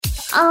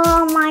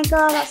Oh my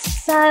God,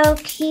 that's so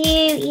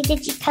cute. You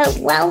did your coat,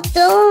 well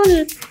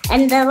done.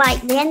 And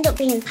they end up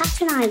being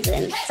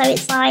patronising. So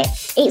it's like,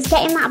 it's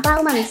getting that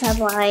balance of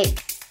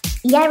like,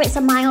 yeah, it's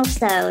a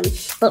milestone,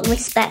 but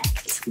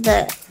respect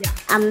that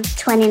I'm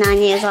 29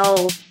 years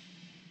old.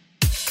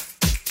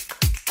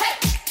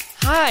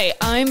 Hi,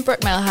 I'm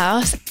Brooke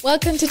Melhouse.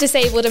 Welcome to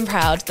Disabled and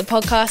Proud, the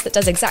podcast that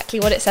does exactly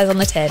what it says on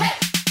the tin.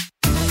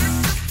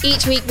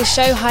 Each week, the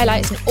show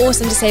highlights an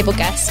awesome disabled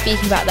guest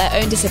speaking about their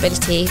own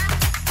disability,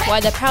 why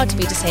they're proud to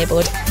be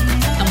disabled,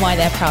 and why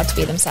they're proud to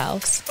be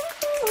themselves.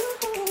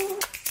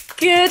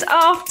 Good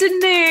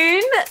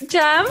afternoon,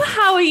 Jem.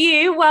 How are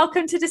you?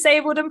 Welcome to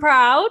Disabled and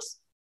Proud.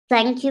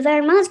 Thank you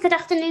very much. Good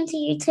afternoon to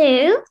you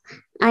too.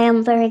 I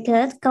am very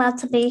good. Glad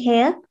to be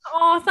here.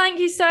 Oh, thank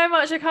you so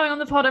much for coming on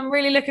the pod. I'm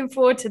really looking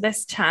forward to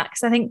this chat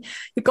because I think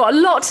you've got a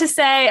lot to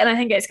say and I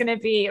think it's going to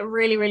be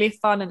really, really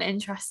fun and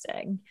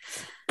interesting.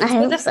 I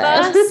hope so.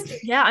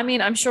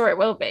 I'm sure it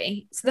will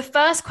be. So the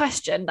first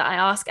question that I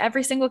ask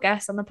every single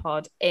guest on the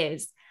pod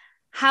is,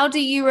 how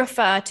do you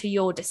refer to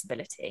your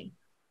disability?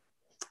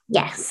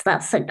 Yes,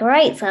 that's a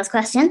great first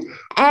question.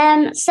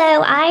 So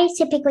I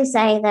typically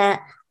say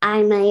that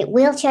I'm a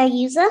wheelchair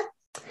user.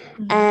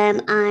 I'm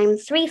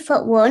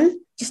 3'1",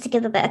 just to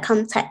give a bit of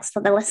context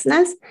for the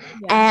listeners.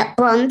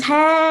 Blonde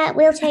hair,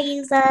 wheelchair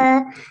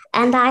user,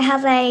 and I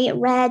have a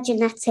rare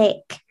genetic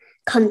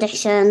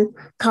condition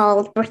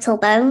called brittle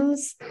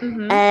bones.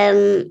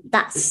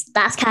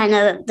 That's kind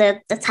of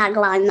the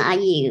tagline that I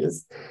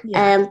use.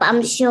 But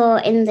I'm sure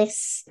in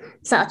this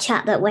sort of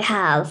chat that we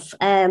have,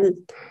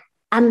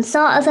 I'm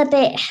sort of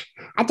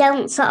I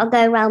don't sort of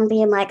go around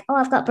being like, oh,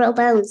 I've got brittle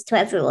bones to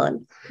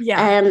everyone.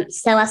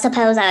 So I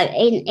suppose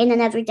in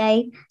an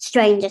everyday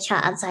stranger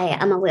chat, I'd say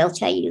I'm a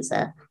wheelchair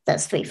user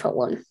that's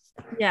 3'1".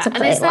 Yeah.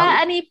 And is there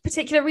any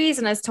particular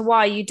reason as to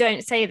why you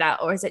don't say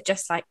that? Or is it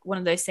just like one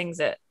of those things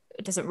that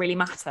it doesn't really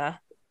matter?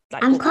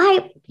 I'm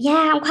quite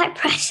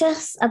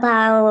precious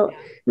about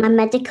my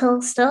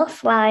medical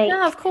stuff.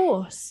 Yeah, of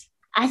course.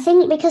 I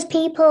think because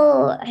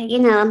people,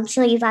 I'm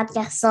sure you've had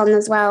guests on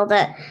as well,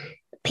 that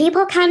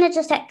people kind of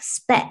just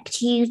expect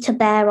you to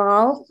bear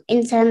all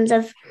in terms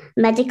of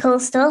medical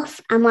stuff.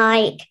 I'm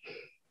like,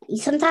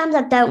 sometimes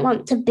I don't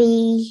want to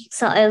be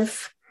sort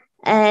of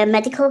a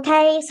medical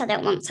case. I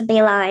don't want to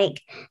be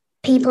like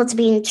people to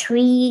be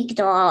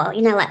intrigued or,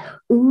 like,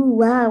 ooh,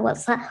 wow,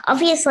 what's that?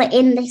 Obviously,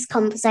 in this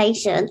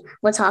conversation,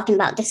 we're talking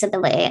about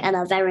disability and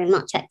I very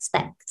much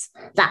expect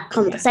that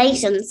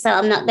conversation. So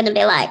I'm not going to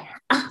be like,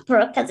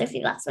 Brooke, as if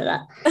you asked me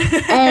that.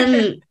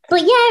 But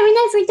yeah, in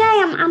every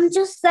day, I'm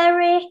just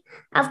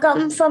I've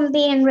gotten from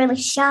being really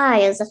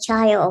shy as a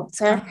child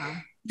to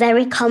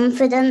very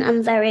confident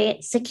and very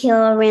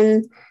secure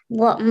in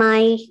what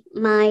my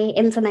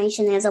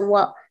information is and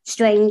what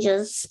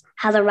strangers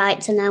have a right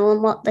to know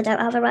and what they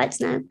don't have a right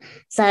to know.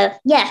 So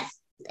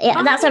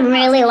that's a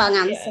really long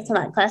answer to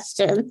that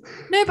question.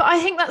 No, but I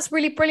think that's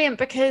really brilliant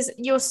because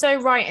you're so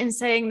right in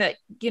saying that,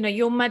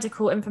 your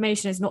medical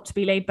information is not to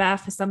be laid bare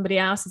for somebody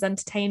else's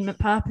entertainment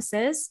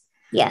purposes.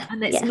 Yeah.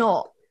 And it's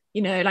not,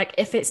 like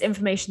if it's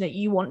information that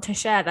you want to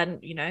share,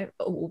 then,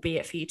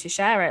 albeit for you to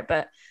share it,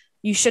 but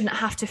you shouldn't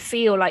have to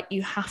feel like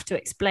you have to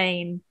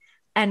explain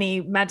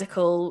any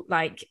medical,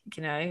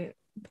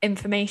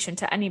 information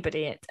to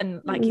anybody.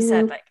 And like you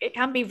said, it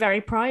can be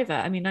very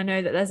private. I mean, I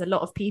know that there's a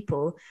lot of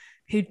people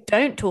who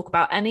don't talk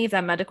about any of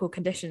their medical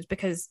conditions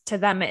because to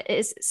them it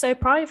is so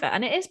private,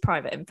 and it is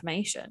private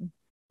information.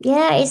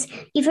 Yeah,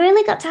 you've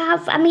really got to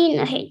have,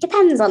 it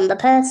depends on the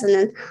person,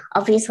 and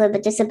obviously the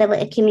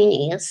disability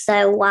community is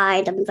so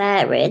wide and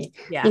varied.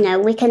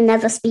 We can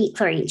never speak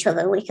for each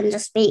other, we can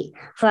just speak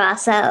for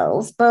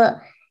ourselves, but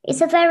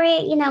it's a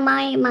very,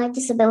 my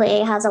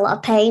disability has a lot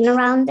of pain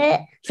around it,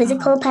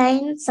 physical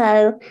pain.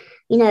 So,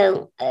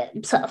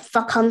 sort of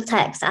for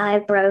context,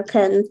 I've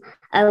broken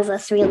over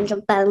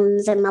 300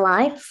 bones in my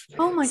life.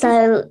 Oh my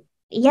God.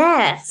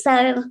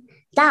 So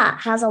that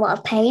has a lot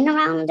of pain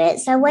around it.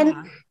 So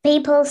when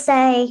people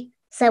say,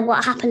 so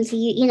what happened to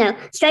you?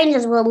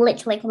 Strangers will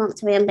literally come up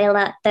to me and be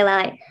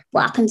like,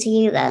 what happened to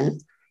you then?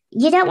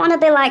 You don't want to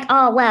be like,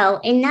 oh, well,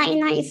 in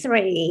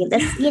 1993,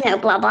 this,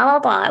 blah, blah, blah,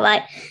 blah.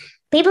 Like,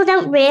 people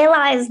don't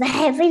realize the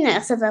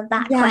heaviness of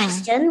that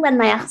question when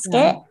they ask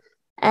it.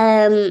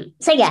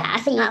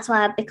 I think that's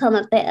why I've become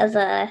a bit of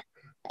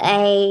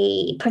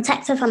a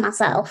protector for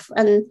myself.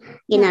 And,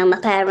 my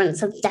parents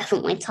have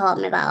definitely taught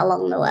me that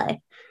along the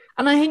way.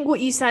 And I think what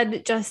you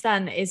said just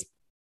then is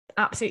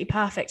absolutely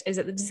perfect, is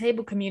that the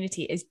disabled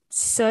community is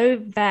so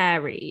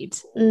varied,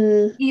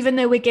 even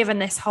though we're given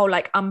this whole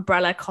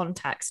umbrella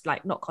context,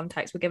 not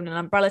context, we're given an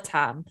umbrella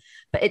term,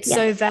 but it's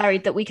so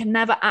varied that we can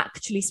never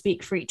actually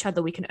speak for each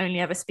other. We can only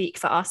ever speak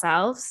for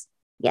ourselves.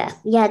 Yeah,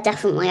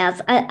 definitely. As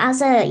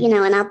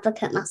an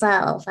advocate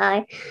myself,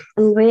 I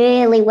am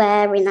really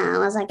wary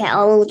now as I get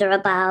older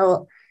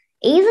about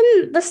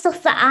even the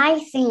stuff that I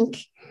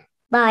think,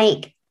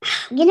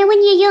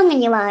 when you're young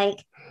and you're like,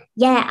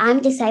 yeah,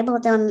 I'm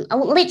disabled and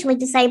literally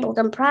disabled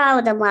and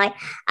proud. And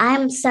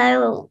I'm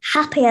so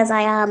happy as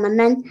I am. And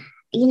then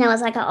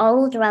as I got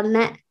older, I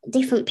met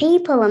different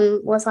people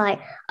and was like,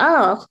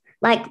 oh,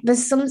 like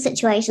there's some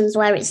situations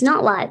where it's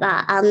not like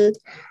that. And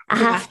I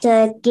have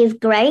to give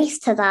grace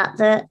to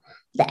that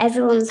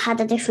everyone's had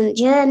a different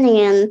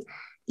journey. And,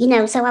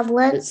 so I've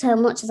learned so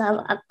much as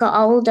I've got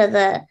older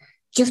that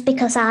just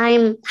because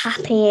I'm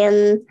happy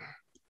and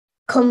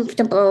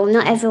comfortable,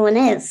 not everyone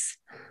is.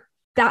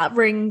 That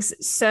rings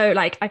so,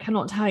 like, I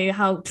cannot tell you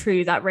how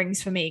true that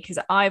rings for me, because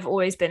I've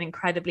always been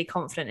incredibly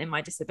confident in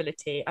my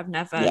disability. I've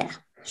never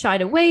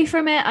shied away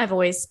from it. I've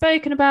always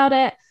spoken about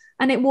it.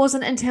 And it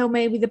wasn't until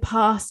maybe the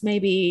past,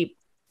 maybe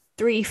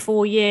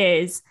 3-4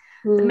 years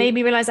that made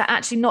me realize that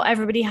actually not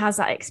everybody has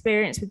that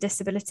experience with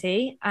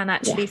disability. And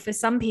actually for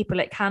some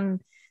people, it can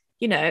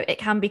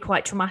be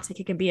quite traumatic.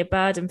 It can be a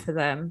burden for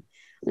them.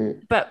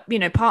 But,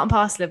 part and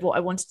parcel of what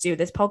I want to do with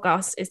this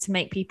podcast is to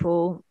make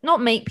people,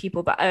 not make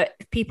people, but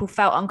if people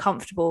felt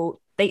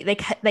uncomfortable, they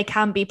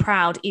can be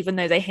proud, even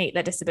though they hate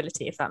their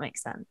disability, if that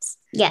makes sense.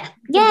 Yeah.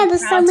 Yeah,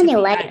 there's so many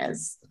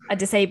layers. A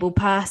disabled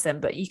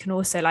person, but you can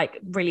also like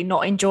really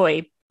not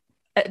enjoy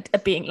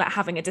being like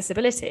having a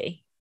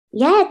disability.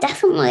 Yeah,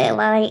 definitely.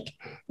 Like,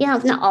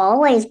 I've not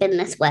always been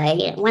this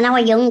way. When I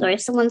was younger,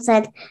 if someone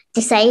said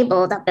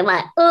disabled, I'd be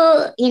like,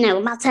 oh,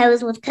 my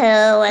toes would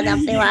curl and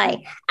I'd be like,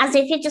 as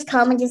if you just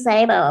call me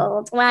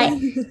disabled. Like,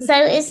 so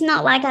it's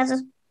not like I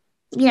just,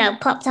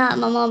 popped out of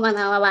my mum and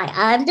I was like,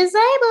 I'm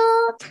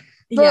disabled.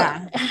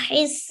 But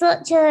it's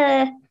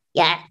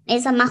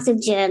it's a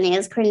massive journey,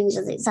 as cringe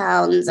as it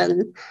sounds.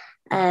 And,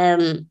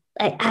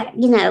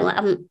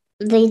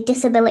 the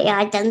disability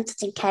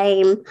identity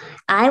came,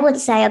 I would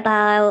say,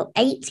 about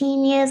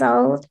 18 years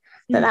old.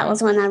 But that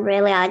was when I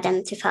really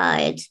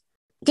identified.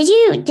 Did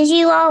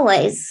you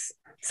always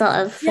sort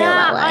of feel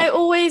that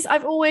way?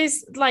 I've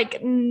always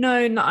like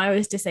known that I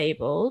was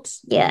disabled.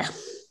 Yeah.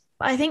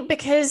 But I think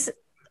because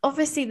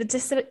obviously the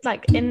disability,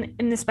 like in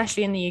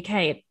especially in the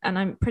UK, and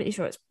I'm pretty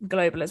sure it's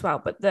global as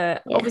well, but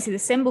obviously the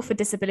symbol for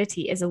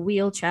disability is a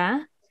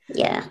wheelchair.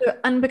 Yeah.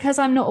 And because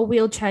I'm not a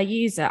wheelchair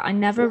user, I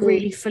never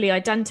really fully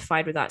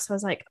identified with that. So I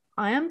was like,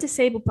 I am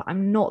disabled, but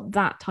I'm not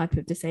that type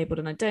of disabled.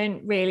 And I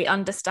don't really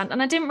understand.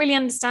 And I didn't really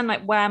understand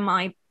like where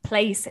my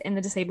place in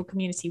the disabled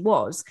community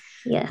was.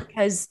 Yeah.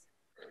 Because,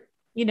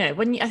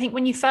 I think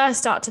when you first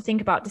start to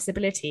think about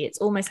disability, it's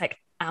almost like,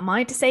 am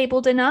I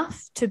disabled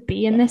enough to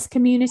be in this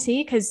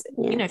community? Because,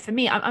 for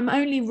me, I'm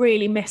only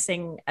really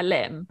missing a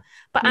limb.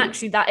 But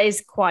actually, that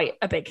is quite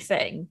a big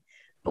thing.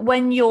 But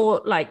when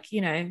you're like,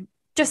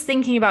 just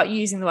thinking about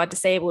using the word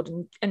disabled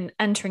and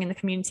entering in the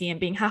community and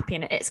being happy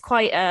in it, it's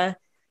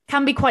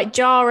can be quite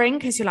jarring,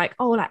 because you're like,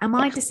 oh, like, am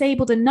I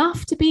disabled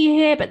enough to be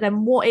here? But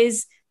then what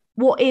is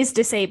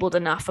disabled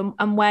enough,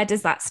 and where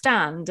does that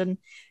stand? And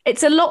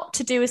it's a lot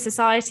to do with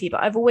society,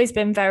 but I've always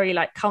been very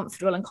like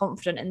comfortable and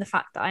confident in the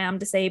fact that I am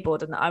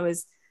disabled and that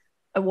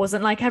I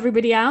wasn't like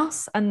everybody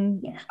else.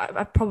 And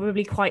I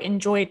probably quite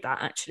enjoyed that,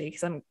 actually,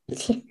 because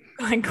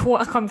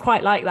I'm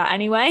quite like that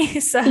anyway.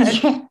 So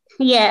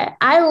yeah,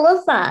 I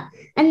love that.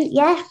 And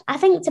I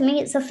think to me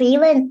it's a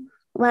feeling.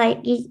 Like,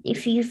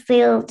 if you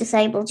feel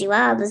disabled, you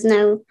are. There's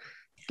no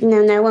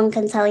one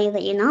can tell you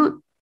that you're not.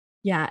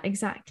 Yeah,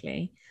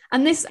 exactly.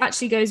 And this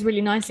actually goes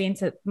really nicely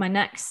into my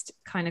next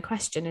kind of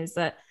question, is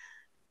that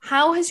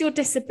how has your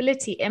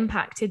disability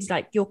impacted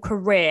like your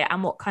career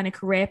and what kind of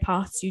career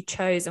paths you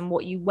chose and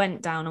what you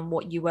went down and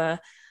what you were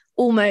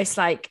almost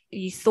like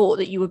you thought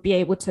that you would be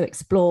able to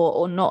explore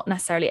or not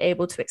necessarily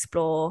able to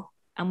explore,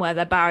 and were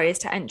there barriers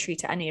to entry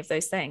to any of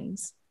those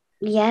things?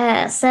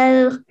 Yeah,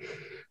 so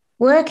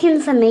working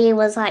for me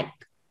was like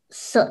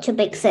such a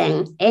big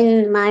thing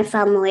in my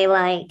family.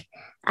 Like,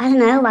 I don't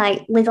know,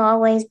 like we've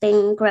always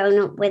been grown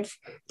up with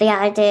the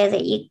idea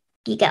that you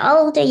get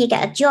older, you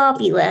get a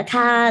job, you work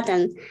hard,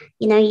 and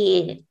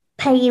you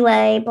pay your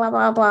way, blah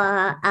blah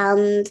blah.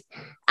 And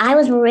I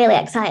was really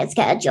excited to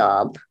get a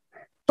job,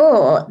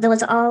 but there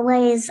was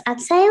always, I'd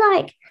say,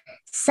 like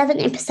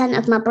 70%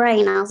 of my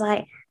brain, I was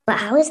like, but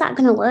how is that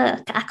going to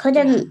work? I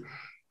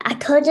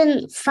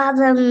couldn't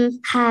fathom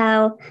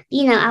how,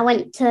 I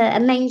went to a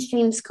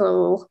mainstream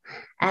school.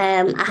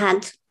 I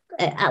had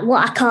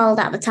what I called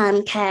at the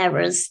time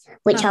carers,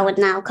 which I would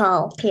now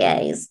call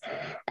PAs.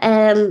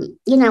 I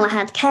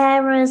had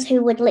carers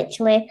who would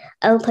literally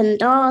open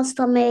doors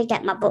for me,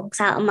 get my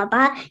books out of my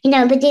bag.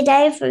 They did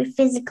every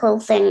physical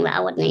thing that I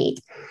would need.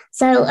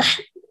 So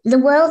the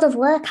world of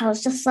work, I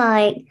was just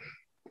like,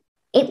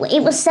 it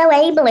was so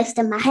ableist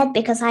in my head,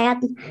 because I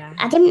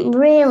didn't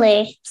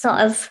really sort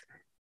of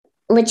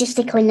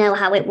logistically know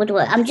how it would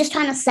work. I'm just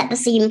trying to set the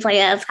scene for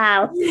you of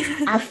how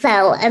I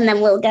felt, and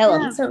then we'll go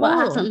on to what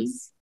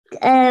happens.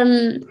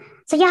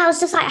 So I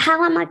was just like,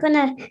 how am I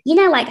gonna,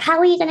 like, how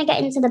are you gonna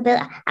get into the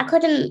building? I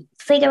couldn't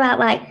figure out,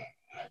 like,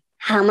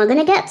 how am I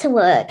gonna get to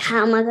work?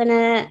 How am I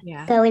gonna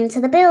go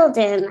into the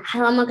building?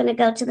 How am I gonna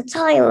go to the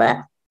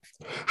toilet?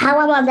 How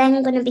am I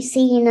then going to be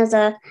seen as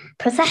a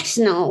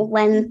professional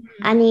when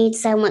I need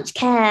so much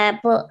care?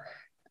 But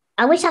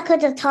I wish I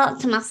could have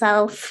talked to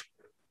myself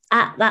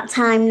at that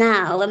time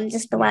now and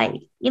just be like,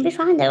 you'll be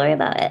fine, don't worry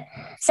about it.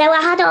 So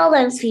I had all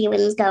those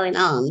feelings going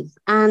on.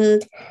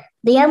 And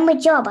the only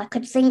job I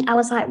could think, I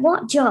was like,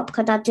 what job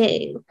could I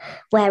do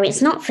where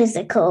it's not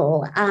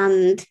physical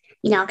and,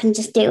 I can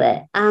just do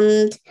it.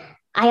 And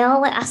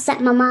I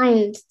set my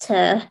mind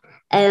to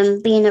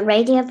being a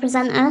radio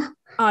presenter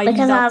I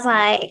because I love was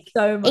like,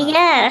 so much.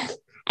 yeah,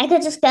 I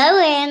could just go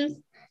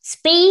in,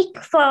 speak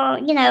for,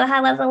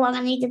 however long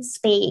I needed to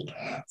speak.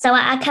 So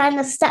I kind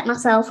of set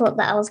myself up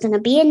that I was going to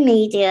be in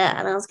media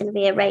and I was going to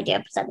be a radio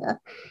presenter.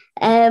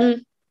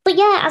 But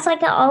yeah, as I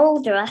get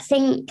older, I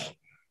think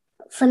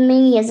for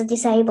me as a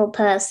disabled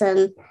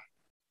person,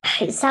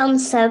 it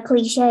sounds so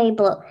cliche,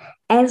 but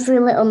every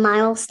little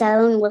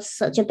milestone was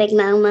such a big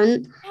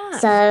moment. Yeah.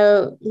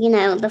 So,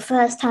 the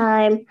first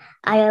time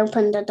I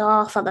opened a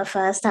door for the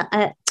first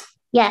time,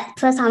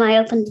 first time I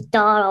opened the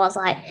door, I was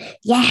like,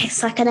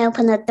 yes, I can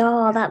open a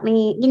door. That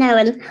means,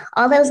 and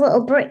all those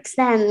little bricks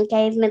then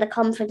gave me the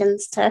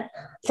confidence to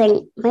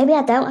think maybe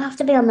I don't have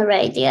to be on the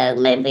radio.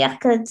 Maybe I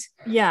could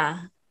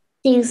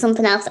do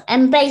something else.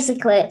 And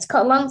basically, to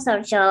cut a long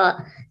story short,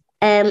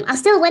 I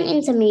still went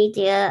into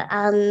media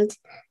and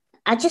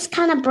I just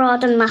kind of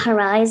broadened my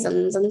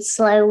horizons and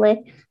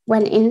slowly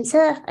went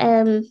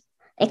into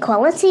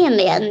equality in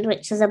the end,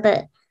 which is a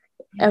bit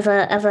of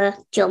a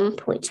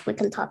jump, which we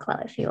can talk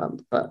about if you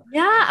want. But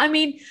yeah, I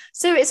mean,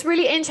 so it's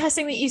really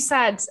interesting that you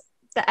said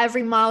that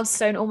every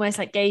milestone almost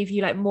like gave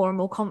you like more and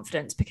more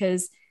confidence,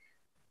 because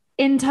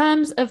in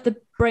terms of the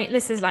brain,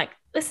 this is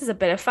a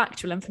bit of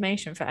factual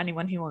information for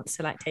anyone who wants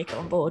to like take it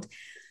on board.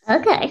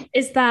 Okay.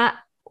 Is that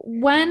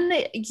when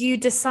you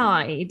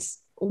decide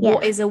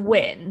what is a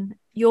win,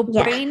 your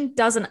brain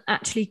doesn't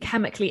actually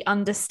chemically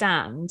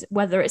understand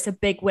whether it's a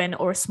big win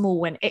or a small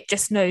win. It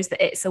just knows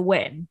that it's a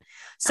win.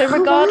 So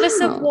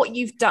regardless of what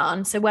you've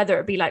done, so whether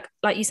it be like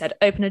you said,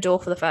 open a door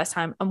for the first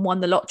time and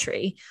won the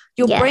lottery,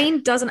 your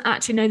brain doesn't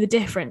actually know the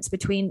difference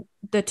between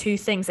the two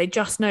things. They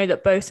just know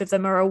that both of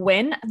them are a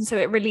win. And so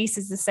it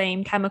releases the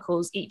same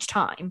chemicals each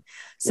time.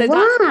 So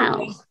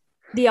that's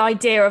the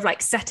idea of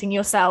like setting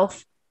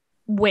yourself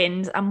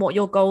wins and what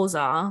your goals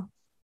are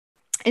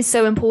is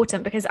so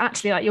important, because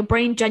actually like your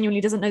brain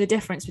genuinely doesn't know the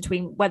difference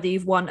between whether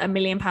you've won £1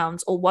 million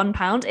or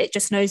 £1. It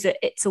just knows that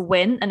it's a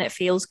win and it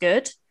feels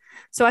good.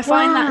 So I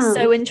find that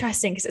so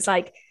interesting, because it's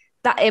like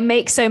that it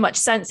makes so much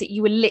sense that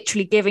you were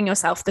literally giving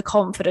yourself the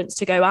confidence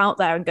to go out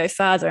there and go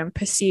further and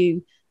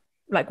pursue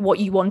like what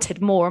you wanted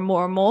more and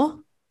more and more.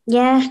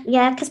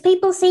 Yeah, because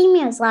people see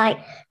me as like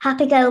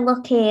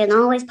happy-go-lucky and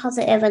always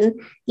positive, and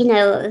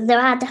there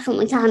are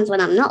definitely times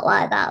when I'm not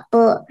like that.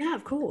 But yeah,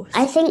 of course,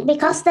 I think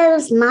because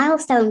those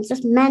milestones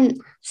just meant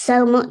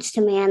so much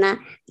to me, and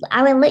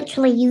I was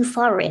literally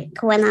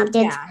euphoric when I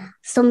did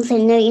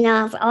something new.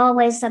 I've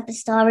always said the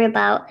story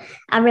about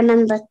I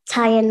remember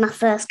tying my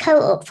first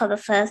coat up for the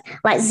first,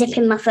 like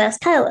zipping my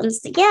first coat, and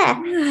stuff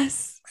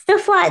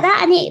like that,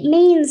 and it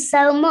means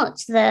so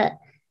much that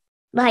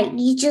like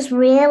you just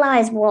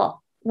realize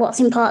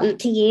what's important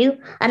to you.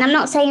 And I'm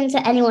not saying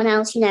to anyone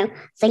else,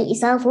 think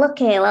yourself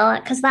lucky, well,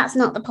 because that's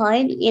not the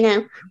point.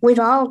 We've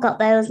all got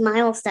those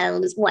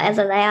milestones,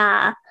 whatever they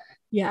are.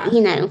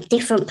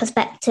 Different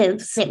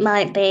perspectives. It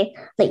might be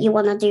that you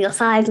want to do a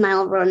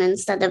 5-mile run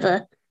instead of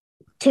a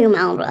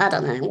 2-mile run. I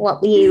don't know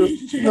what you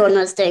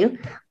runners do,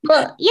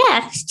 but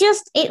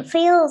it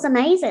feels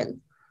amazing.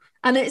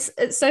 And it's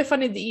so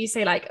funny that you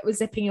say like was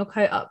zipping your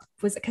coat up,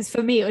 was because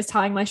for me it was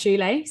tying my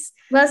shoelace.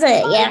 Was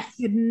it? I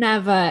could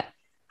never.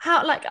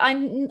 How like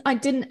I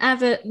didn't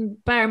ever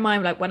bear in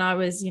mind like when I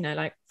was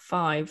like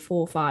 4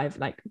 or 5,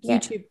 like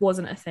YouTube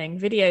wasn't a thing,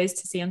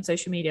 videos to see on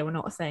social media were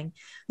not a thing.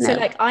 So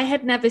like I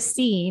had never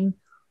seen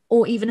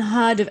or even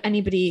heard of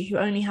anybody who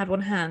only had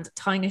one hand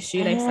tying a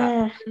shoelace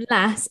up,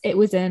 unless it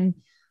was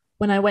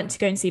when I went to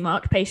go and see my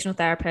occupational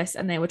therapist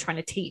and they were trying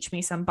to teach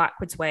me some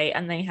backwards way,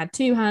 and they had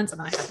 2 hands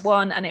and I had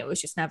one, and it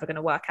was just never going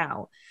to work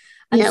out.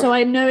 And so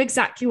I know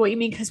exactly what you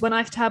mean, because when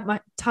I've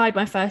tied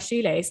my first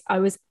shoelace, I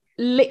was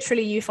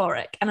literally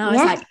euphoric, and I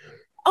was like,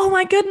 oh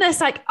my goodness,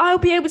 like I'll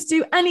be able to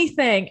do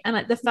anything. And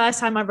like the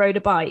first time I rode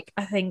a bike,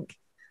 I think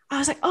I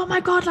was like, oh my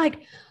god,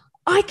 like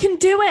I can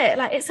do it,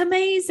 like it's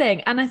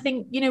amazing. And I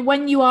think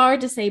when you are a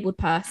disabled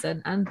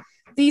person, and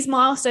these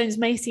milestones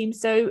may seem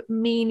so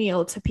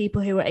menial to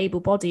people who are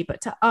able-bodied,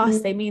 but to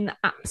us they mean the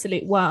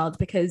absolute world,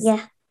 because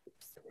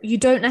you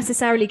don't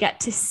necessarily get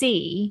to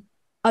see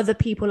other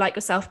people like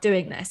yourself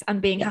doing this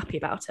and being happy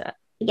about it.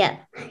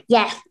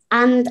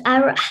 And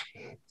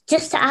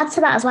just to add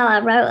to that as well, I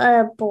wrote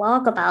a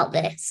blog about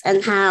this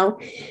and how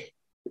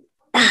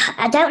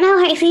I don't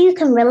know if you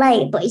can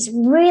relate, but it's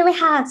really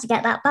hard to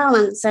get that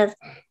balance of,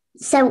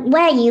 so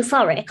we're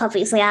euphoric,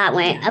 obviously, aren't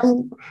we?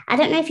 And I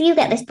don't know if you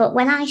get this, but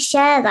when I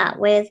share that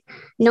with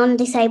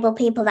non-disabled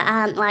people that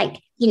aren't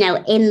like,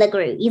 in the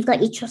group, you've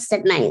got your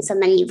trusted mates,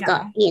 and then you've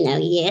got,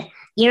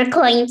 your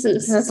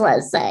acquaintances,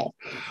 let's say.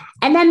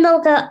 And then they'll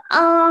go,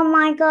 oh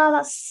my God,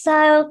 that's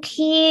so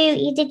cute.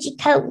 You did your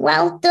coat,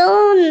 well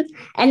done.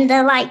 And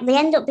they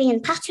end up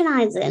being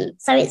patronizing.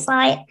 So it's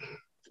like,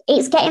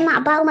 it's getting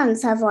that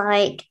balance of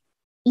like,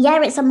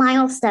 it's a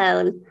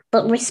milestone,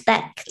 but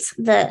respect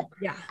that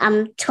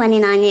I'm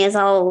 29 years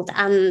old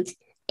and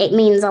it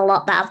means a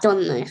lot that I've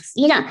done this.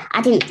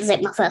 I didn't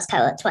zip my first coat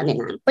at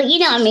 29, but you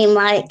know what I mean?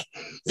 Like,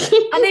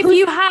 and if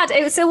you had,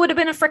 it still would have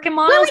been a freaking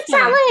milestone.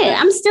 Well, exactly.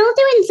 I'm still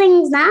doing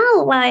things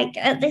now, like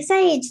at this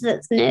age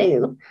that's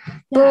new.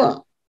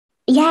 But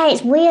yeah,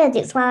 it's weird.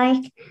 It's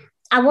like,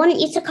 I want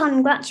you to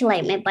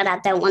congratulate me, but I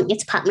don't want you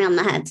to pat me on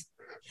the head.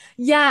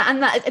 Yeah,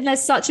 and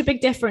there's such a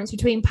big difference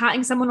between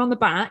patting someone on the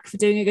back for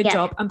doing a good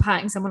job and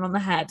patting someone on the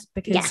head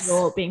because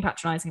you're being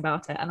patronizing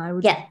about it. And I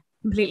would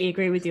completely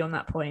agree with you on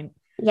that point.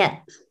 Yeah.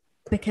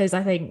 Because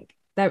I think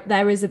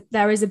there is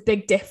a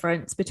big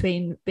difference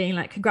between being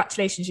like,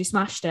 congratulations, you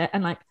smashed it,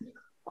 and like,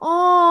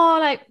 oh,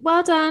 like,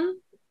 well done.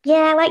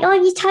 Yeah, like, oh,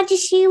 you tied your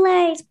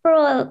shoelace,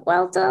 broke.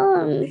 Well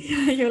done.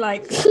 You're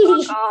like,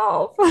 fuck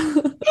off.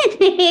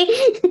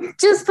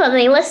 Just for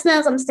the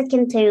listeners, I'm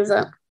sticking twos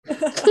up.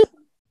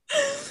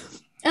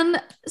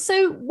 And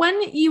so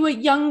when you were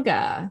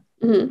younger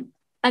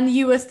and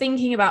you were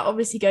thinking about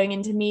obviously going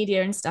into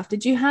media and stuff,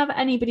 did you have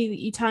anybody that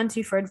you turned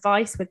to for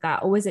advice with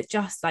that? Or was it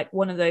just like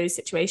one of those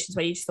situations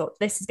where you just thought,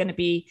 this is going to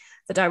be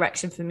the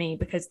direction for me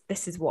because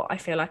this is what I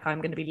feel like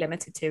I'm going to be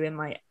limited to in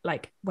my,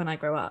 like, when I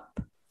grow up?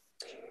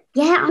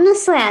 Yeah,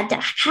 honestly, I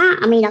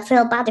can't. I mean, I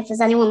feel bad if there's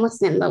anyone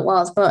listening that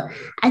was, but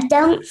I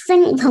don't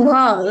think there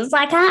was.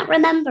 I can't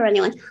remember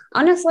anyone.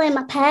 Honestly,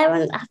 my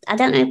parents, I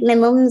don't know, my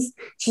mum's,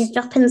 she's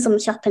dropping some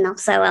shopping off,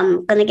 so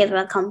I'm going to give her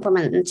a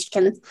compliment and she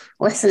can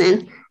listen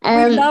in.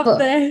 We love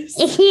this.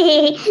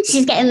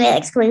 She's getting the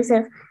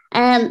exclusive.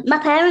 My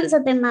parents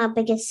have been my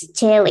biggest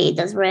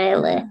cheerleaders,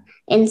 really,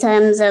 in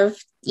terms of,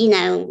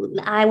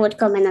 I would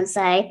come in and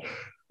say,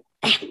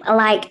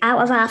 like,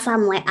 out of our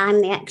family,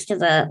 I'm the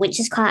extrovert, which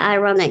is quite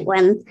ironic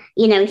when,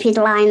 if you'd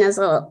line us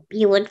up,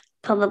 you would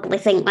probably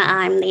think that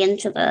I'm the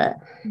introvert.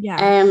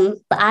 Yeah.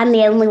 But I'm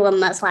the only one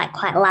that's like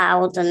quite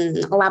loud and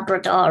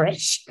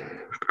Labradorish.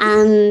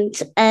 And,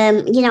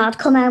 I'd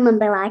come home and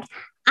be like,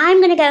 I'm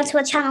going to go to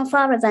a Channel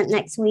 4 event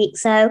next week,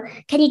 so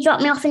can you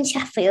drop me off in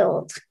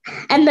Sheffield?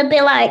 And they'd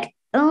be like,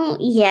 oh,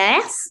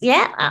 yes,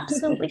 yeah,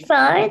 absolutely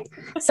fine.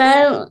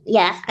 So,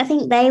 yeah, I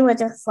think they were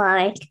just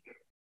like,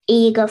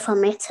 eager for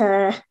me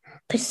to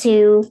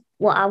pursue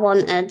what I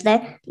wanted.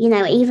 They,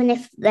 even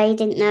if they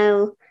didn't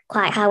know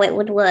quite how it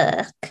would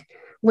work,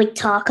 we'd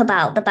talk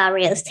about the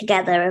barriers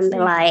together and be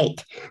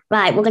like,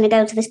 right, we're going to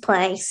go to this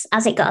place.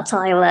 Has it got a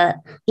toilet?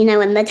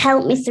 And they'd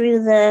help me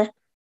through the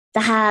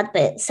hard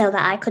bits so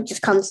that I could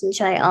just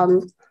concentrate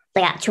on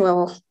the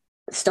actual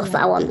stuff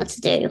that I wanted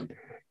to do.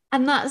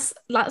 And that's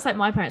like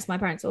my parents. My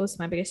parents are also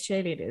my biggest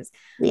cheerleaders.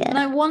 Yeah. And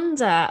I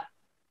wonder,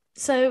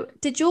 so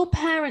did your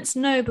parents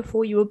know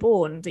before you were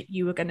born that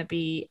you were going to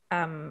be,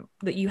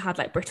 that you had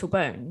like brittle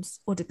bones,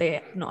 or did they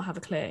not have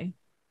a clue?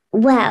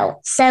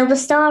 Well, so the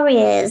story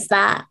is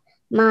that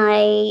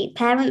my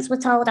parents were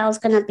told I was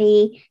going to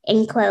be,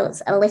 in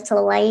quotes, a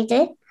little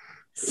lady.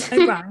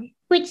 Oh, right.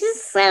 Which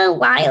is so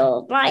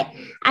wild. Like,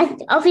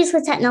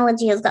 obviously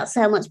technology has got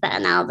so much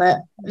better now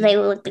that they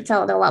would be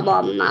told a lot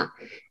more than that.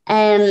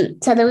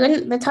 So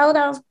they told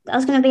I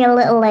was going to be a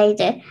little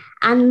lady.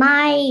 And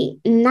my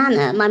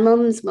nana, my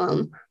mum's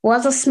mum,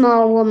 was a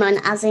small woman,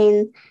 as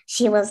in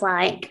she was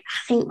like, I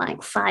think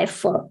like 5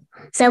 foot.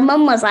 So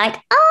mum was like,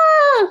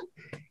 oh,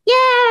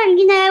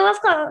 yeah,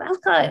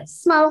 I've got a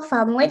small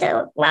family.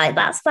 Like,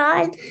 that's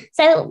fine.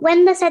 So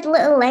when they said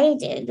little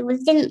lady, they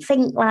didn't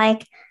think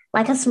like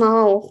a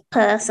small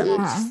person,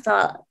 just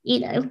thought,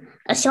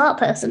 a short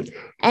person.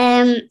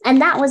 And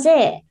that was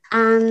it.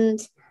 And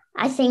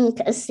I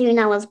think as soon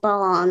as I was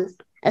born,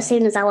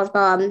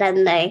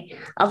 then they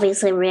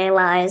obviously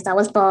realised I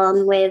was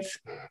born with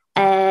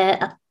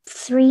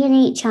 3 in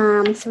each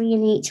arm, 3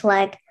 in each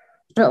leg,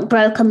 but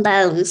broken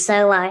bones.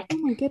 So, like, oh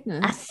my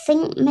goodness, I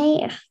think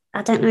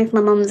I don't know if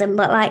my mum's in,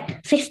 but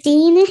like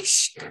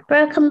 15-ish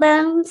broken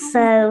bones.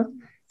 So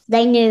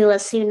they knew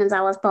as soon as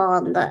I was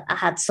born that I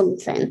had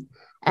something,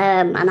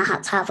 and I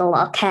had to have a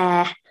lot of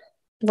care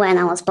when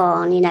I was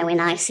born. In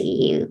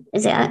ICU.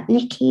 Is it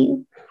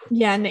NICU?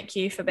 Yeah,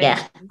 NICU for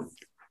babies. Yeah.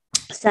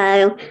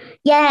 So,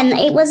 yeah, and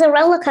it was a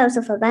roller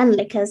coaster for them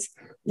because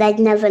they'd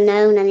never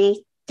known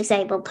any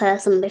disabled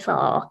person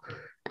before.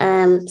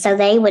 So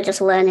they were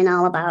just learning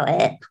all about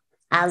it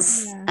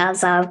as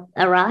I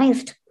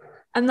arrived.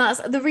 And that's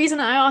the reason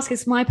I ask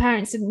is my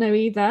parents didn't know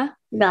either.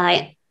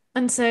 Right.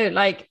 And so,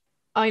 like,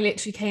 I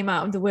literally came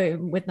out of the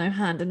womb with no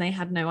hand and they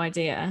had no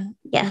idea.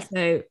 Yeah. And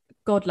so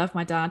God love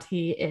my dad.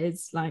 He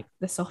is like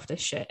the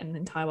softest shit in the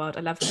entire world.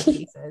 I love him to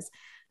pieces.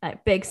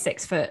 Like, big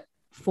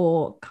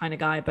 6'4" kind of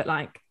guy, but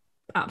like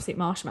absolute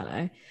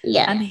marshmallow.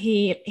 Yeah. And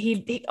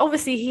he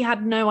obviously he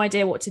had no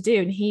idea what to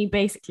do, and he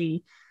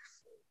basically,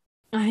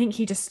 I think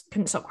he just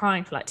couldn't stop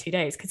crying for like 2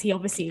 days because he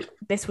obviously,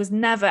 this was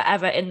never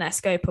ever in their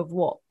scope of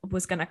what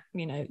was gonna,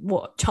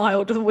 what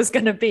child was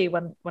gonna be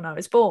when I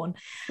was born.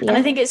 And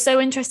I think it's so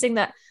interesting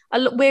that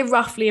we're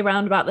roughly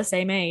around about the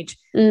same age,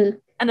 and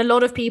a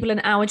lot of people in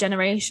our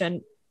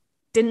generation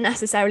didn't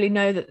necessarily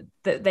know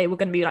that they were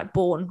going to be like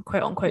born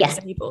quote unquote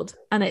disabled.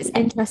 And it's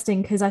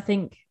interesting because I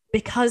think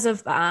because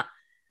of that,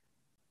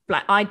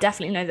 like, I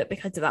definitely know that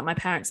because of that, my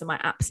parents are my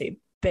absolute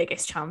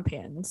biggest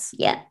champions.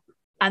 Yeah.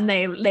 and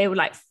they will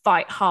like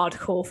fight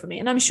hardcore for me.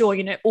 And I'm sure,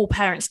 you know, all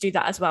parents do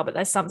that as well, but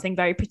there's something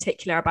very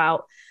particular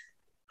about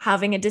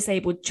having a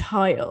disabled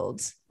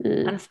child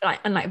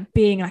and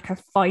being like a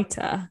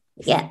fighter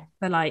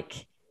for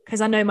like,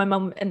 because I know my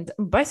mum and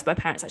both of my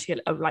parents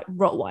actually are like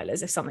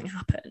Rottweilers if something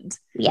happened.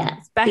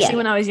 Especially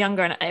when I was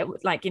younger, and it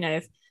would, like, you know,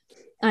 if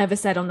I ever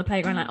said on the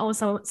playground like, oh,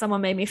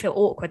 someone made me feel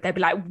awkward, they'd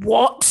be like,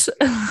 what?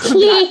 Be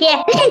like,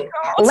 oh,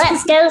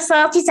 let's go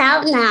sort it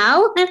out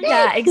now.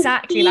 Yeah,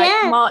 exactly.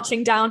 Like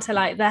marching down to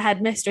like the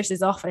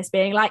headmistress's office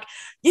being like,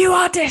 you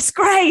are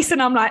disgrace,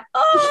 and I'm like,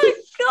 oh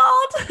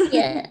God.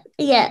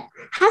 yeah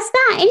Has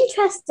that,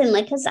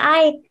 interestingly, because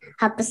I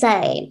had the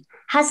same,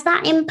 has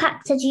that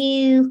impacted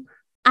you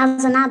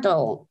as an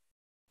adult,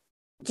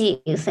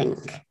 do you think?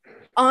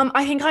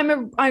 I think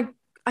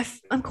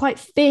I'm quite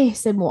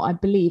fierce in what I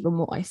believe and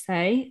what I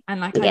say,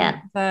 and like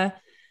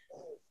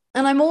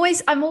I'm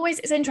always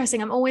it's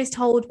interesting, I'm always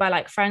told by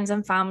like friends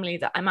and family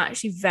that I'm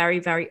actually very,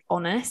 very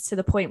honest, to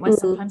the point where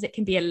sometimes it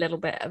can be a little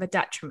bit of a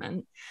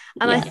detriment.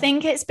 And I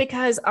think it's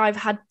because I've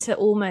had to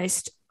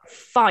almost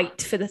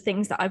fight for the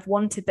things that I've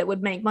wanted that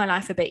would make my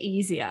life a bit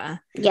easier,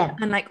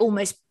 and like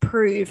almost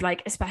prove,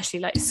 like especially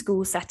like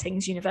school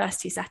settings,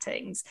 university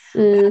settings, I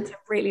had to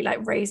really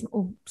like raise,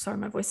 oh sorry,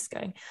 my voice is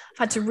going, I've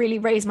had to really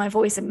raise my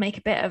voice and make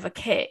a bit of a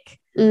kick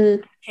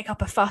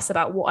up a fuss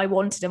about what I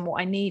wanted and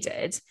what I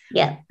needed,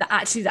 that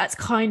actually that's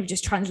kind of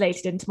just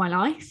translated into my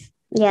life.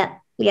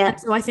 And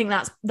so I think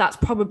that's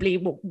probably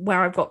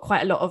where I've got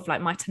quite a lot of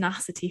like my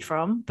tenacity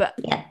from. But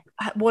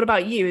what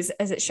about you?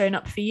 Has it shown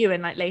up for you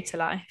in like later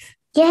life?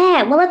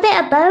 Yeah, well, a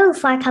bit of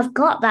both. Like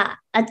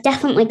I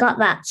definitely got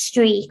that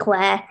streak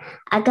where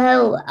I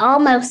go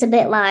almost a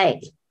bit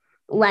like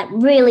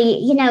really,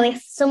 you know,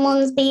 if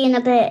someone's being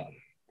a bit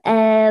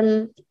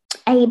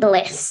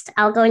ableist,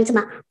 I'll go into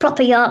my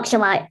proper Yorkshire,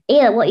 like,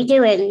 what are you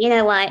doing? You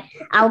know, like,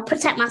 I'll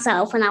protect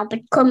myself and I'll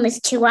become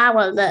this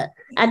chihuahua that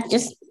I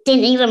just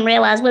didn't even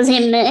realise was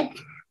in me.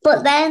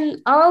 But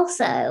then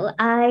also,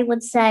 I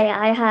would say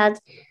I had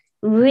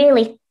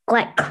really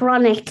like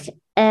chronic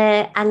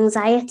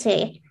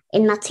anxiety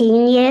in my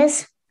teen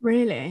years.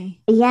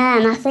 Really? Yeah,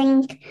 and I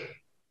think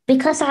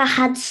because I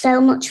had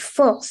so much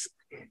fuss,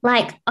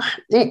 like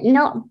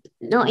not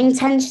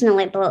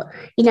intentionally, but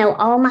you know,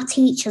 all my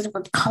teachers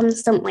would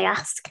constantly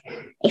ask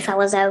if I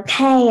was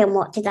okay and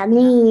what did I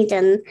need,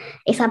 and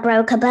if I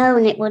broke a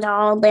bone, it would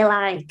all be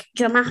like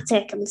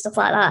dramatic and stuff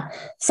like that.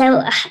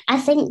 So I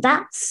think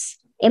that's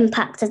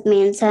impacted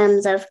me in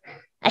terms of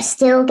I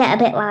still get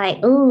a bit like,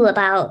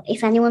 about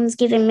if anyone's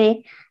giving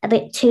me a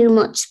bit too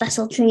much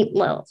special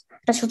treatment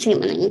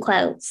in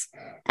quotes,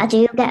 I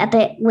do get a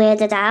bit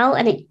weirded out,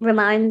 and it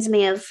reminds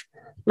me of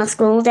my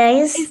school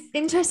days. It's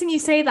interesting you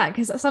say that,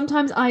 because I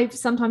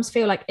sometimes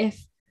feel like,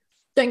 if,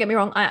 don't get me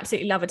wrong, I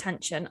absolutely love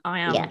attention. I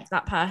am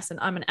that person.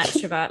 I'm an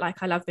extrovert.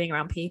 Like, I love being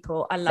around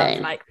people. I love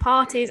like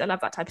parties. I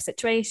love that type of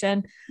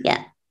situation.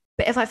 Yeah.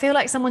 But if I feel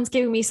like someone's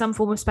giving me some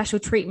form of special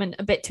treatment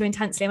a bit too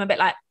intensely, I'm a bit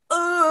like,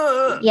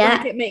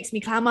 like it makes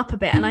me clam up a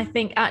bit. And I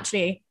think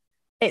actually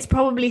it's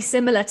probably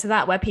similar to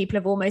that, where people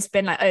have almost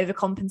been like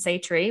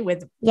overcompensatory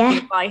with the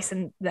advice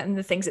and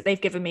the things that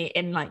they've given me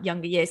in like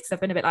younger years, because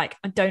I've been a bit like,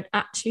 I don't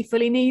actually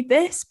fully need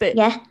this, but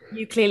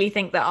you clearly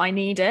think that I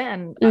need it,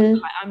 and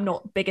I'm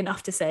not big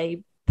enough to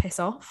say piss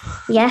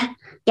off.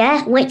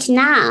 Which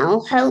now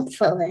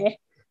hopefully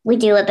we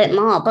do a bit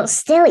more, but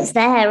still it's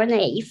there, isn't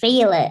it? You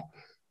feel it.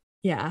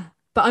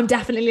 But I'm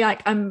definitely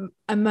like, I'm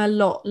a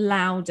lot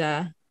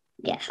louder.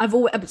 I've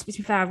always, to be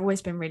fair, I've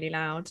always been really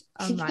loud.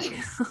 I'm like,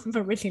 I'm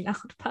a really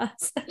loud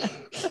person.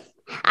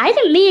 I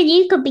think me and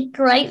you could be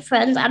great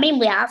friends. I mean,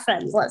 we are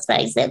friends, let's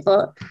face it,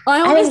 but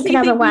I honestly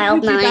think we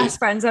could be best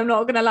friends. I'm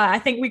not gonna lie. I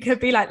think we could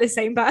be like the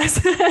same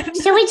person.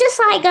 Shall we just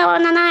like go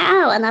on a night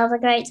out and have a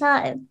great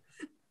time?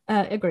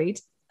 Agreed.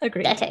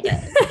 Okay,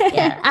 good.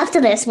 After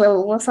this,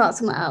 we'll sort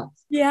something out.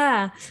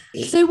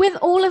 So with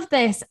all of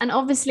this, and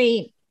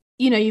obviously,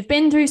 you know, you've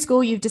been through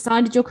school, you've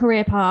decided your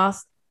career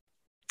path,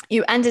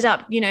 you ended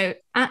up, you know,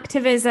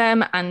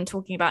 activism and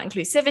talking about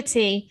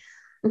inclusivity.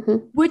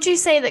 Would you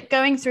say that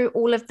going through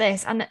all of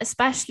this, and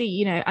especially,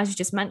 you know, as you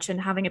just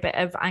mentioned, having a bit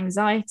of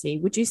anxiety,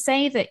 would you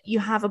say that you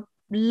have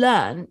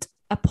learned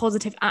a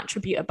positive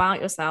attribute about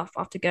yourself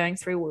after going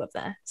through all of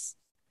this?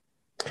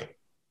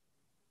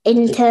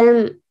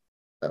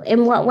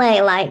 In what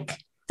way? Like,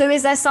 so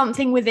is there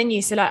something within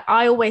you? So like,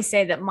 I always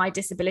say that my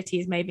disability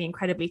is maybe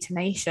incredibly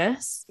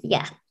tenacious.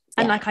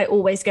 And like, I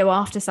always go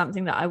after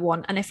something that I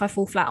want. And if I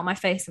fall flat on my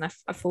face, and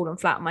I've fallen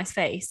flat on my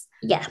face.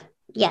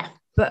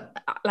 But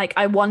like,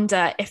 I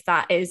wonder if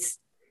that is,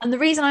 and the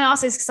reason I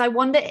ask is because I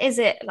wonder, is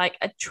it like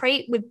a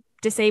trait with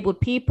disabled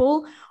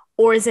people,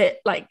 or is it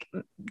like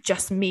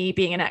just me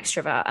being an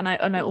extrovert? And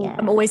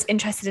I'm always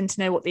interested in to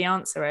know what the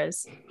answer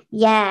is.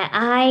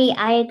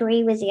 I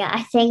agree with you.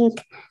 I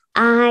think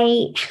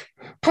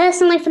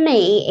personally, for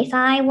me, if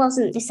I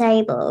wasn't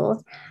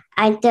disabled,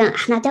 I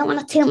don't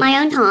want to toot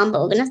my own horn,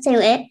 but we're going to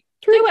toot it.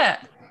 Do it.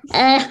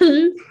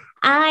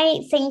 I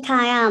think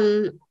I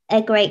am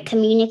a great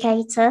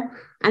communicator,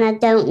 and I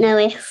don't know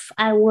if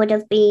I would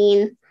have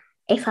been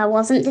if I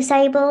wasn't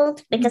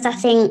disabled, because I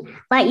think,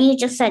 like you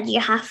just said, you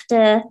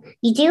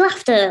do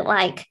have to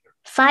like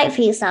fight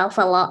for yourself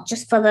a lot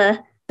just for the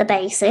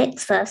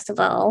basics, first of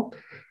all.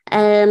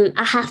 I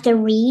have to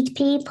read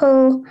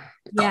people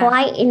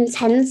quite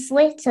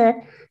intensely to,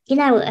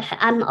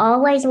 I'm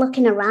always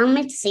looking around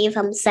me to see if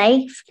I'm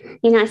safe.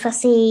 If I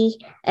see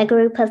a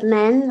group of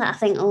men that I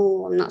think,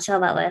 oh, I'm not sure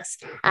about this,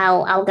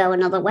 I'll go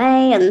another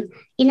way. And,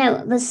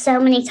 there's so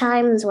many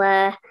times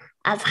where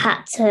I've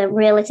had to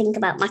really think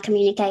about my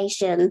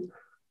communication.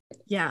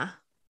 Yeah.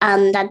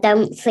 And I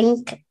don't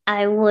think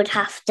I would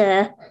have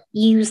to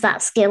use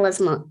that skill as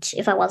much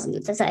if I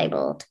wasn't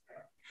disabled.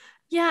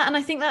 Yeah, and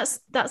I think that's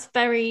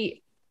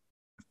very,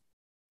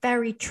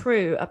 very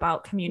true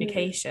about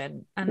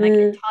communication. And like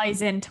it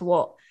ties into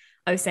what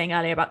I was saying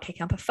earlier about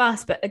kicking up a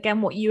fuss. But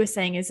again, what you were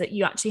saying is that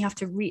you actually have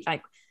to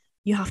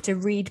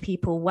read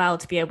people well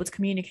to be able to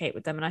communicate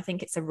with them. And I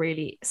think it's a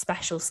really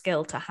special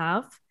skill to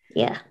have.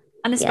 Yeah.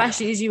 And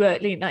especially as you were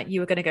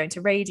going to go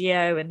into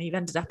radio, and you've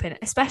ended up in,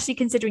 especially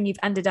considering you've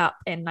ended up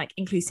in like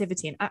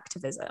inclusivity and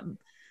activism,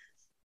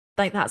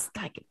 like that's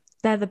like,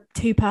 they're the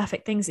two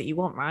perfect things that you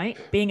want, right?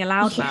 Being a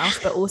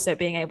loudmouth, but also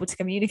being able to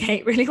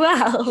communicate really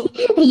well.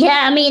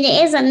 Yeah, I mean,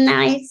 it is a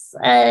nice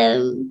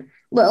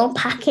little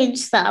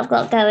package that I've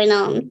got going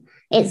on.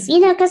 It's,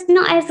 because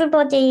not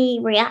everybody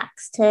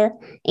reacts to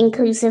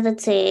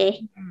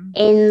inclusivity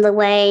in the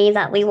way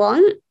that we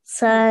want.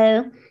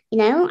 So,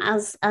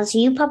 as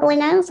you probably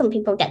know, some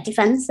people get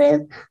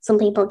defensive, some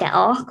people get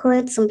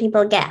awkward, some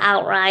people get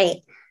outright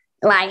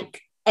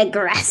like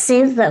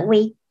aggressive that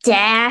we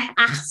dare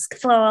ask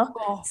for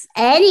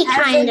any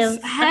kind of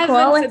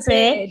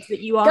equality.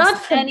 That you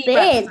ask for any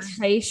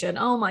representation.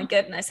 Oh my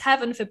goodness,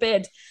 heaven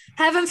forbid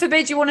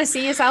you want to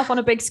see yourself on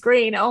a big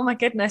screen. Oh my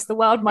goodness, the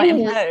world might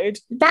implode.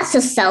 That's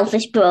just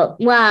selfish, but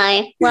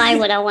why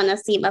would I want to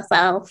see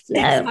myself?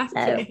 No.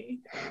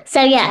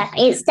 So yeah,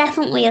 it's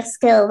definitely a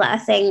skill that I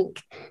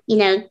think,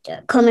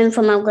 coming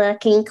from a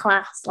working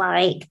class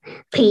like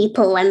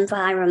people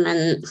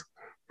environment,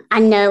 I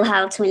know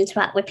how to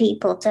interact with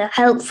people to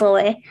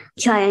hopefully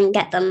try and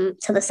get them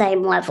to the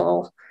same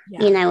level,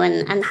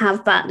 and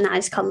have that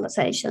nice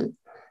conversation.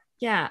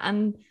 Yeah,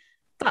 and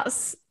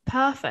that's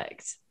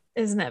perfect,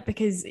 isn't it?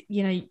 Because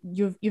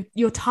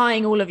you're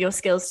tying all of your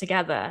skills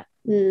together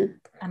and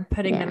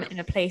putting them in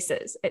a place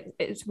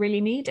it's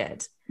really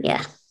needed.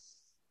 Yeah.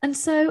 And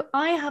so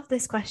I have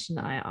this question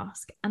that I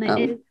ask,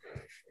 and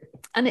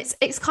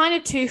it's kind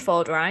of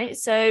twofold, right?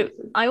 So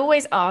I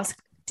always ask,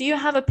 do you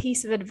have a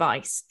piece of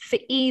advice for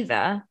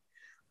either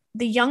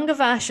the younger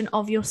version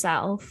of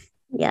yourself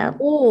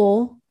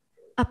or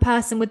a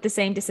person with the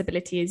same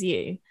disability as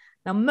you?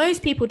 Now,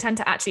 most people tend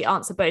to actually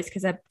answer both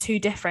because they're two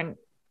different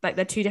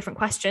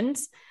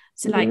questions.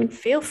 So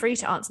feel free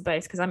to answer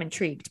both because I'm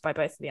intrigued by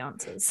both of the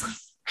answers.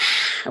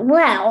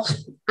 Well,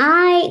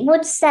 I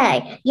would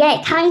say,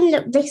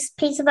 this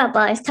piece of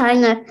advice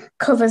kind of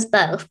covers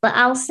both, but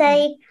I'll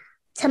say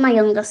to my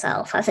younger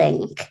self, I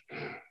think.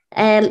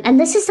 And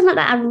this is something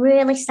that I'm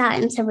really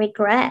starting to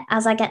regret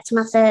as I get to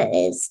my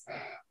 30s.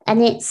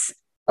 And it's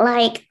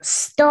like,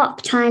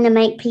 stop trying to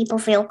make people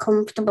feel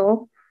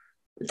comfortable.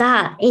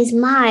 That is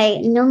my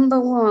number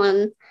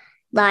one,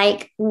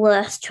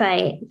 worst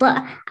trait.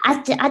 But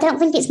I don't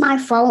think it's my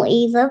fault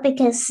either,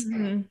 because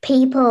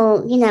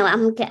people,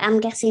 I'm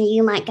guessing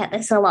you might get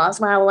this a lot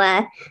as well,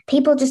 where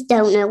people just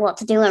don't know what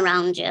to do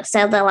around you.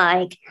 So they're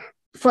like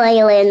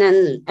flailing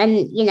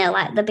and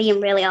they're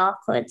being really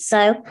awkward.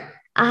 So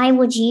I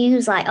would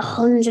use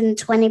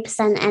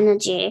 120%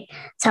 energy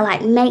to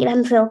make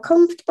them feel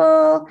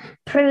comfortable,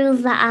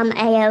 prove that I'm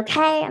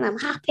A-okay and I'm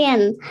happy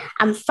and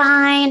I'm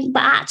fine.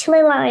 But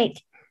actually,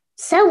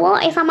 so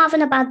what if I'm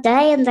having a bad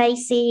day and they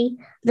see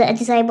that a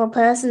disabled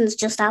person's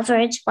just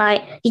average?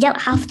 You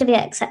don't have to be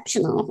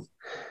exceptional.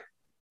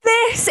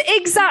 This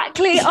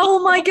exactly.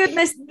 Oh my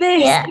goodness.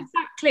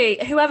 Exactly.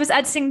 Whoever's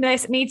editing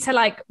this needs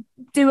to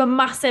do a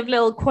massive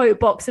little quote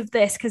box of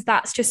this, because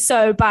that's just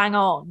so bang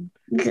on.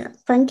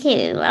 Thank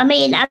you. I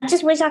mean, I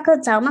just wish I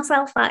could tell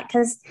myself that,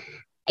 because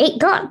it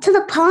got to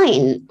the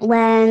point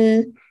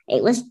when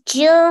it was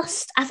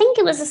I think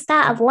it was the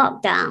start of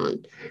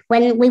lockdown,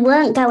 when we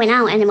weren't going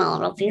out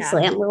anymore,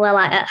 obviously, and we were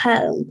at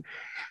home.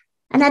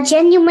 And I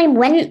genuinely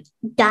went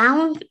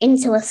down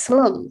into a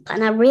slump,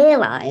 and I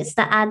realized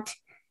that I'd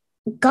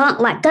got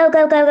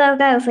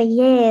go for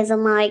years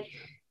and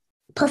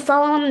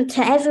performed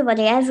to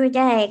everybody every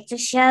day to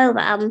show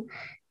that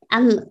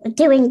I'm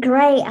doing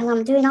great and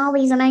I'm doing all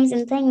these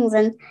amazing things,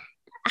 and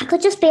I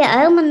could just be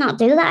at home and not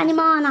do that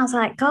anymore. And I was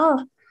like,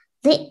 God,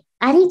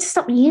 I need to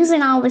stop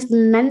using all this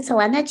mental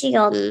energy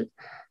on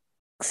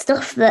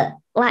stuff that,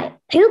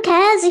 who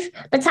cares if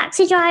the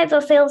taxi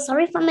driver feels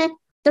sorry for me?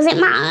 Does it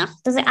matter?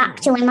 Does it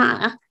actually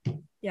matter?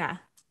 Yeah.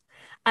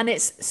 And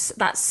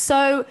that's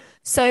so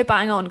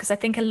bang on, because I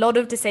think a lot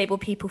of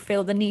disabled people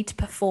feel the need to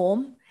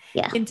perform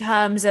in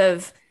terms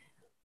of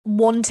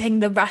wanting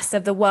the rest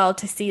of the world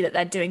to see that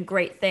they're doing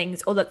great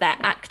things, or that they're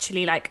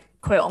actually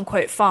quote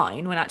unquote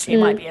fine, when actually it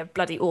might be a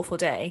bloody awful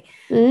day.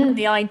 And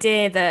the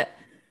idea that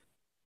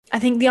I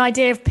think the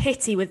idea of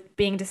pity with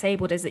being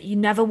disabled is that you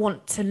never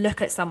want to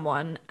look at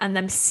someone and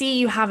then see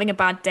you having a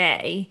bad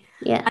day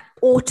Yeah, and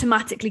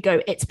automatically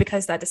go, it's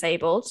because they're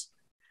disabled,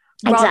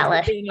 rather than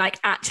exactly. being like,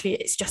 actually,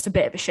 it's just a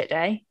bit of a shit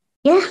day.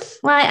 Yeah,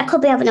 like I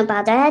could be having a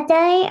bad hair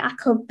day. I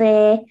could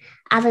be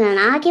having an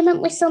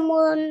argument with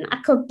someone.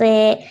 I could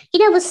be,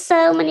 there's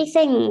so many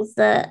things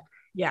that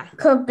Yeah.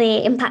 could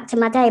be impacting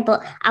my day,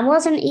 but I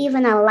wasn't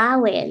even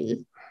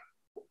allowing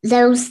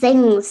those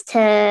things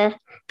to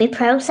be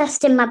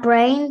processed in my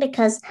brain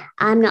because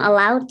I'm not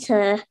allowed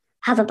to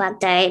have a bad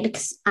day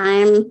because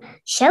I'm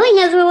showing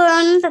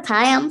everyone that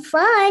I am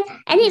fine.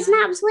 And it's an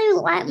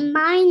absolute like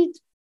mind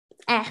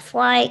F.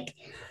 Like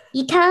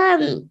you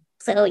can't.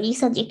 So you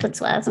said you could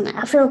swear, isn't it?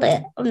 I feel a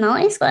bit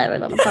naughty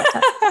swearing on the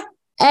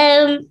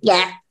podcast.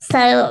 Yeah.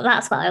 So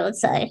that's what I would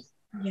say.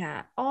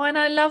 Yeah. Oh, and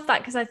I love that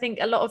because I think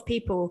a lot of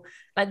people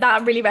like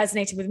that really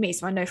resonated with me.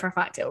 So I know for a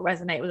fact it will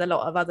resonate with a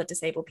lot of other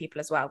disabled people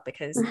as well.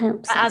 Because I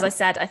hope so. as I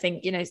said, I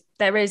think,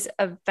 there is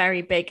a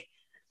very big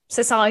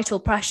societal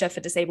pressure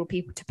for disabled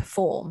people to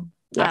perform.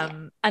 Yeah.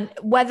 And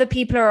whether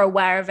people are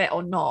aware of it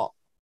or not,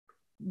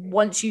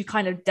 once you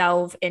kind of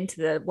delve into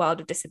the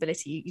world of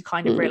disability, you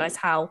kind of realize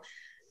how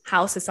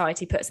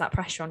society puts that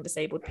pressure on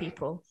disabled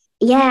people.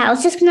 Yeah, I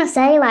was just gonna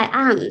say, like,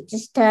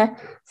 just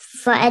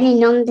for any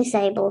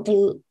non-disabled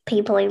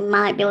people who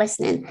might be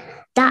listening,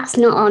 that's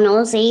not on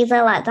us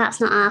either. Like, that's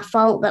not our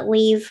fault that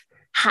we've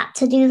had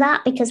to do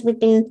that because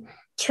we've been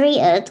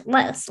treated.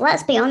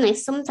 Let's be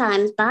honest,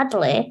 sometimes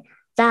badly.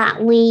 That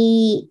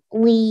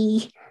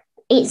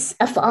it's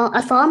a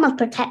form of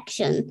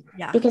protection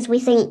because we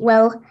think,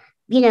 well,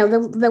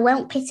 they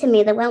won't pity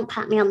me, they won't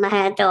pat me on the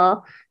head,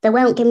 or they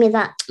won't give me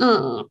that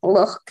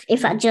look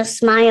if I just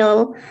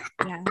smile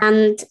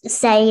and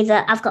say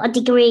that I've got a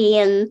degree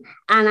and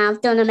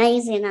I've done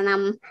amazing and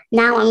I'm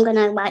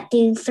gonna like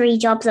do 3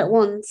 jobs at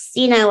once.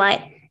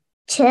 Like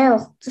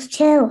just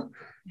chill.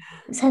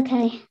 It's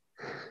okay.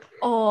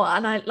 Oh,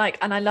 and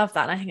I love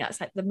that. And I think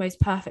that's like the most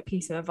perfect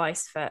piece of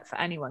advice for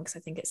anyone because I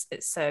think it's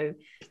so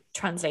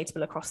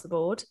translatable across the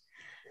board.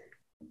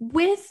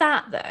 With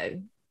that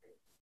though,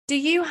 do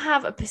you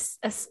have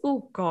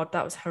oh God,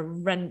 that was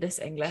horrendous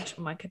English.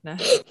 Oh my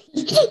goodness.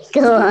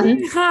 Go on. Do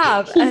you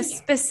have a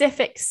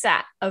specific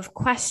set of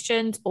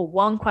questions or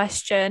one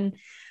question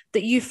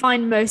that you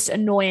find most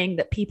annoying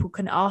that people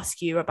can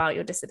ask you about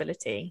your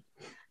disability?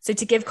 So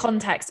to give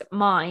context,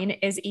 mine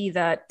is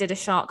either did a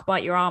shark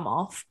bite your arm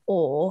off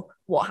or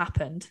what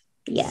happened?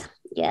 Yeah.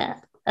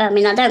 I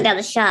mean, I don't get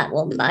the shark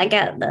one, but I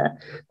get the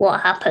what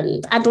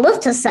happened. I'd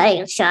love to say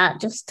a shark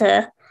just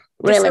to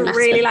really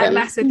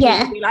mess with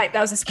people. Be like,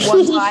 there was this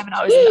one time and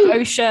I was in the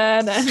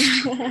ocean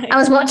and I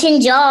was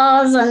watching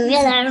Jaws and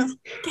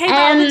came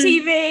out on the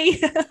TV.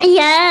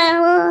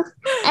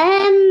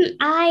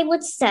 I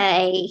would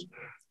say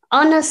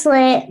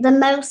honestly the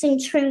most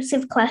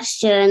intrusive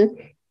question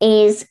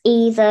is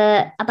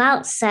either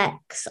about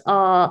sex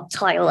or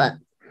toilet.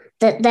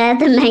 That they're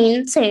the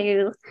main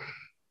two.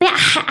 But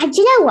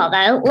do you know what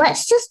though?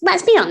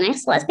 Let's be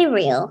honest. Let's be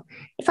real.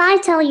 If I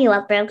tell you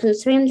I've broken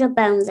 300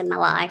 bones in my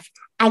life,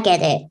 I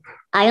get it.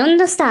 I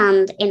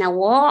understand in a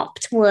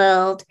warped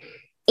world,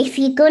 if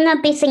you're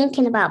gonna be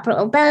thinking about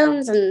brittle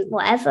bones and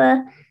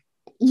whatever,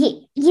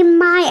 you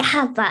might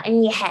have that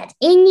in your head.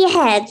 In your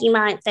head, you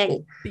might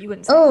think, but you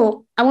wouldn't say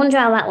I wonder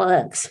how that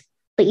works.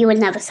 But you would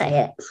never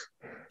say it.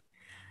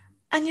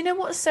 And you know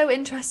what's so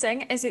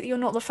interesting is that you're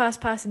not the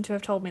first person to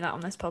have told me that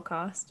on this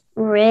podcast.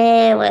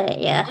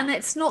 Really? Yeah. And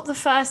it's not the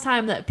first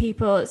time that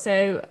people.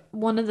 So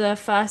one of the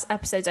first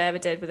episodes I ever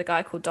did with a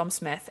guy called Dom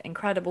Smith,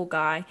 incredible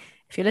guy.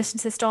 If you listen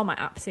to this, Dom, I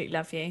absolutely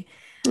love you.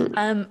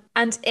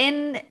 And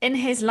in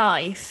his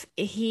life,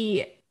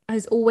 he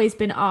has always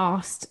been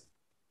asked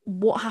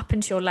what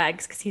happened to your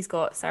legs because he's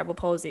got cerebral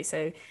palsy.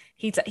 So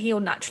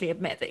he'll naturally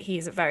admit that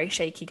he's a very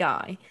shaky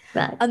guy.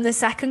 Right. And the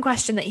second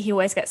question that he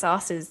always gets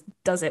asked is,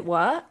 does it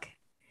work?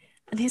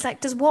 And he's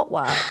like, does what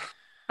work?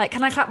 Like,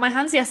 can I clap my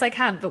hands? Yes, I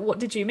can. But what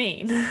did you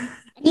mean?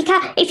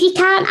 If you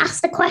can't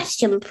ask the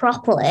question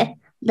properly,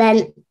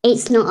 then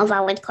it's not a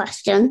valid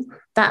question.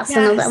 That's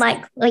another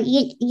like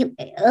you.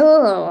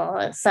 Oh,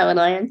 it's so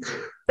annoying.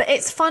 But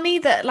it's funny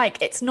that like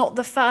it's not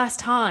the first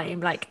time,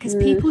 like because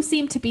people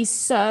seem to be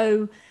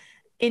so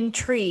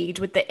intrigued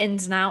with the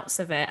ins and outs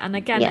of it. And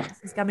again,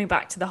 it's coming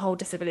back to the whole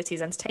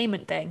disabilities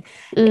entertainment thing.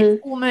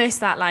 It's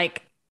almost that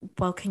like,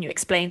 well, can you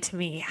explain to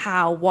me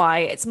how,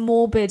 why? It's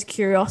morbid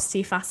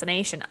curiosity,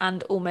 fascination,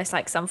 and almost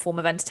like some form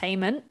of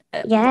entertainment.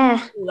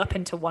 All up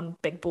into one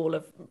big ball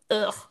of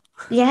ugh.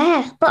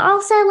 Yeah, but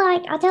also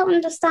like I don't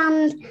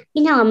understand.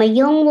 I'm a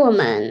young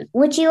woman.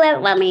 Would you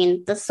ever? I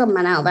mean, there's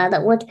someone out there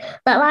that would,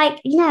 but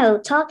like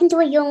talking to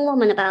a young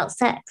woman about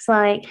sex,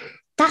 like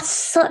that's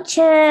such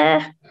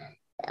a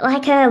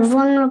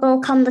vulnerable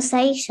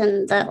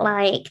conversation that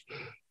like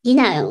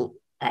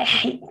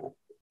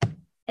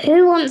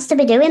who wants to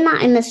be doing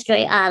that in the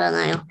street? I don't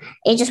know.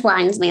 It just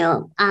winds me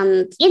up.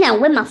 And,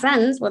 with my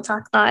friends, we'll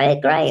talk about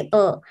it. Great.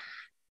 But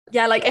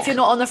Yeah, like if you're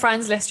not on the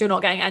friends list, you're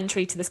not getting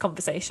entry to this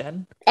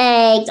conversation.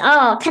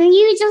 Oh, can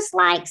you just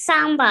like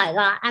soundbite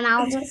that and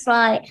I'll just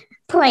like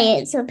play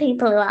it to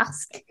people who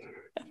ask. Do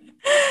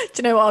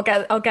you know what?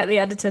 I'll get the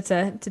editor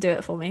to do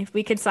it for me. If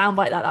we could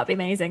soundbite that, that'd be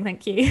amazing.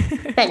 Thank you.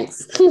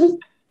 Thanks.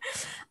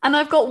 And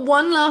I've got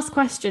one last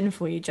question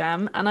for you,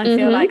 Jem, and I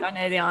feel like I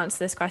know the answer to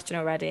this question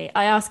already.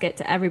 I ask it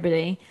to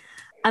everybody,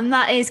 and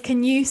that is,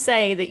 can you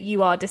say that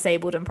you are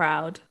disabled and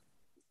proud?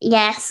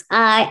 Yes,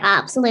 I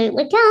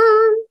absolutely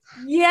can.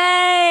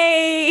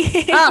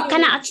 Yay! Oh,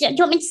 can I actually, do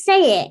you want me to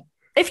say it?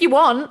 If you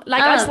want,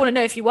 like, I just want to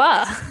know if you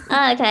were.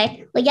 Oh,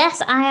 okay. Well,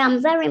 yes, I am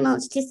very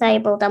much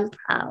disabled and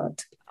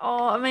proud.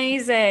 Oh,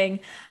 amazing.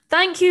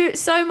 Thank you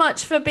so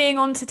much for being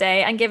on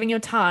today and giving your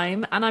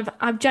time. And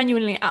I've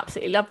genuinely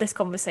absolutely loved this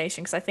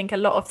conversation because I think a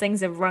lot of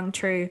things have rung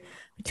true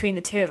between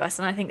the two of us.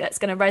 And I think that's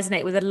going to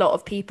resonate with a lot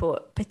of people,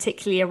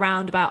 particularly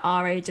around about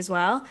our age as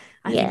well.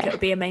 I think it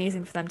would be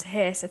amazing for them to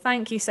hear. So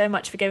thank you so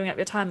much for giving up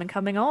your time and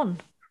coming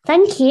on.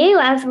 Thank you.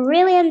 I've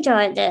really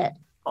enjoyed it.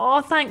 Oh,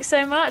 thanks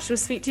so much. We'll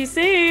speak to you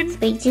soon.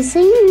 Speak to you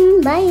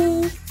soon.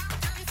 Bye.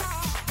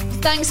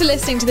 Thanks for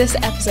listening to this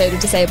episode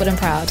of Disabled and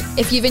Proud.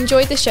 If you've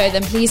enjoyed the show,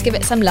 then please give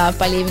it some love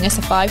by leaving us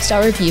a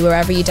 5-star review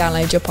wherever you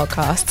download your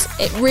podcasts.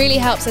 It really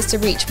helps us to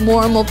reach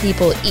more and more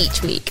people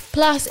each week.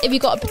 Plus, if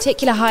you've got a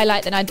particular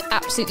highlight, then I'd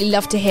absolutely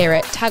love to hear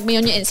it. Tag me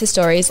on your Insta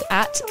stories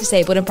at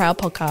Disabled and Proud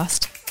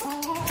Podcast.